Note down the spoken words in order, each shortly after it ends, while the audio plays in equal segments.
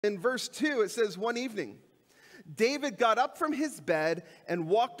In verse 2, it says, one evening, David got up from his bed and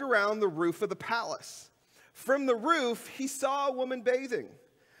walked around the roof of the palace. From the roof, he saw a woman bathing.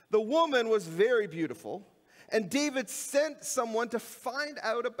 The woman was very beautiful, and David sent someone to find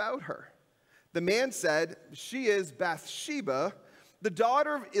out about her. The man said, she is Bathsheba, the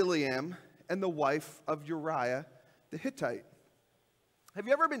daughter of Eliam, and the wife of Uriah the Hittite. Have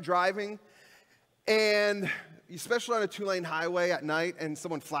you ever been driving, and especially on a 2-lane highway at night, and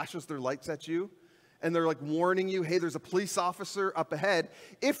someone flashes their lights at you, and they're like warning you, hey, there's a police officer up ahead.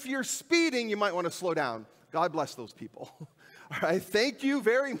 If you're speeding, you might want to slow down. God bless those people. All right, thank you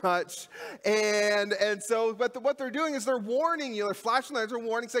very much. And so what they're doing is they're warning you. They're flashing lights, they're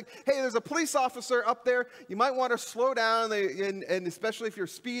warning, saying, hey, there's a police officer up there. You might want to slow down, and especially if you're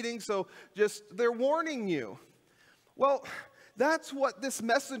speeding. So just, they're warning you. Well, that's what this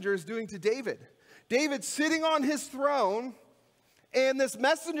messenger is doing to David. David's sitting on his throne, and this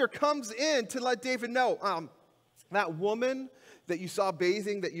messenger comes in to let David know, that woman that you saw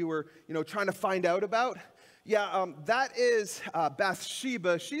bathing, that you were, trying to find out about, that is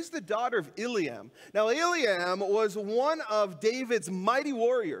Bathsheba. She's the daughter of Eliam. Now, Eliam was one of David's mighty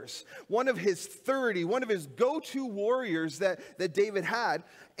warriors, one of his go-to warriors that David had.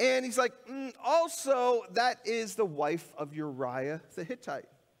 And he's like, also, that is the wife of Uriah the Hittite.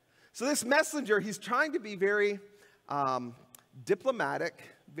 So this messenger, he's trying to be very diplomatic,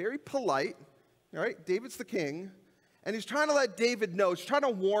 very polite. All right, David's the king. And he's trying to let David know, he's trying to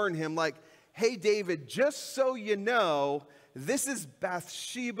warn him, like, hey, David, just so you know, this is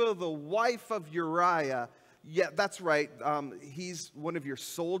Bathsheba, the wife of Uriah. Yeah, that's right. He's one of your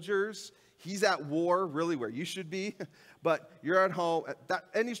soldiers. He's at war, really where you should be, but you're at home.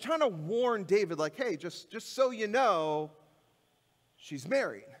 And he's trying to warn David, like, hey, just so you know, she's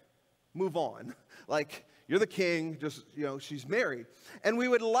married. Move on. Like, you're the king, just, she's married. And we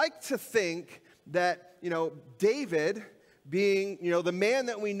would like to think that, David, being, the man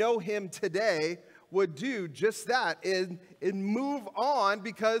that we know him today, would do just that and move on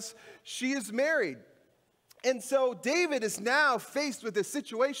because she is married. And so David is now faced with this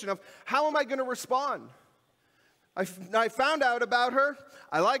situation of, how am I going to respond? I found out about her.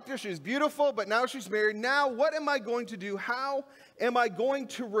 I liked her. She's beautiful, but now she's married. Now, what am I going to do? How am I going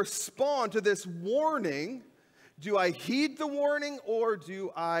to respond to this warning? Do I heed the warning, or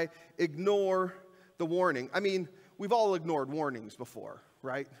do I ignore the warning? I mean, we've all ignored warnings before,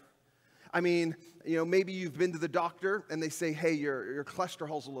 right? I mean, maybe you've been to the doctor and they say, hey, your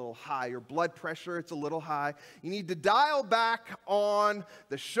cholesterol's a little high, your blood pressure, it's a little high. You need to dial back on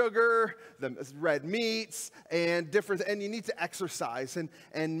the sugar, the red meats, and you need to exercise.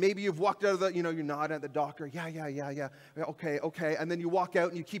 And maybe you've walked out of the, you're nodding at the doctor, yeah, okay. And then you walk out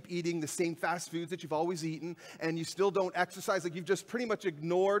and you keep eating the same fast foods that you've always eaten, and you still don't exercise, like you've just pretty much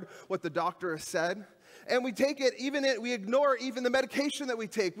ignored what the doctor has said. And we we ignore even the medication that we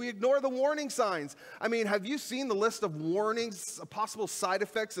take. We ignore the warning signs. I mean, have you seen the list of warnings, possible side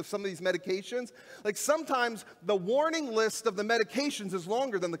effects of some of these medications? Like, sometimes the warning list of the medications is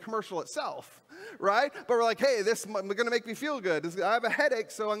longer than the commercial itself, right? But we're like, hey, this is going to make me feel good. I have a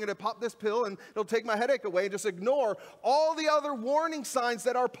headache, so I'm going to pop this pill and it'll take my headache away, and just ignore all the other warning signs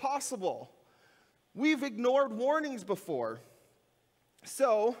that are possible. We've ignored warnings before.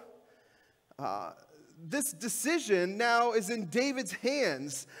 So, this decision now is in David's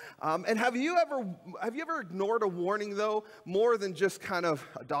hands. And have you ever ignored a warning, though, more than just kind of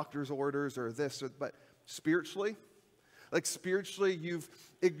a doctor's orders or this, but spiritually? Like, spiritually, you've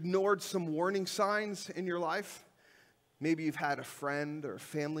ignored some warning signs in your life? Maybe you've had a friend or a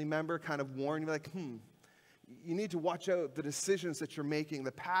family member kind of warn you, like, you need to watch out the decisions that you're making,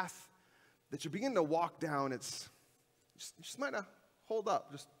 the path that you're beginning to walk down. It's just might not hold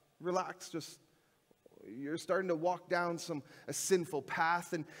up, just relax, you're starting to walk down a sinful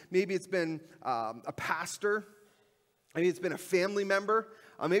path. And maybe it's been a pastor, maybe it's been a family member,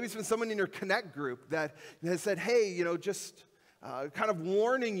 maybe it's been someone in your Connect group that has said, hey, just kind of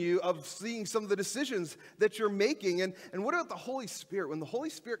warning you of seeing some of the decisions that you're making. And what about the Holy Spirit? When the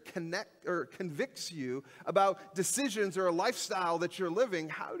Holy Spirit convicts you about decisions or a lifestyle that you're living,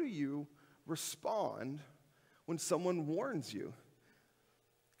 how do you respond when someone warns you?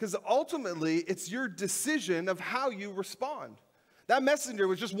 Because ultimately, it's your decision of how you respond. That messenger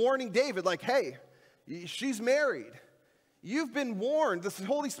was just warning David, like, hey, she's married. You've been warned. The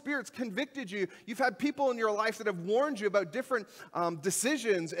Holy Spirit's convicted you. You've had people in your life that have warned you about different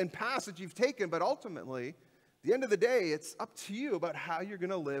decisions and paths that you've taken. But ultimately, at the end of the day, it's up to you about how you're going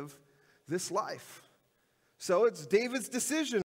to live this life. So it's David's decision.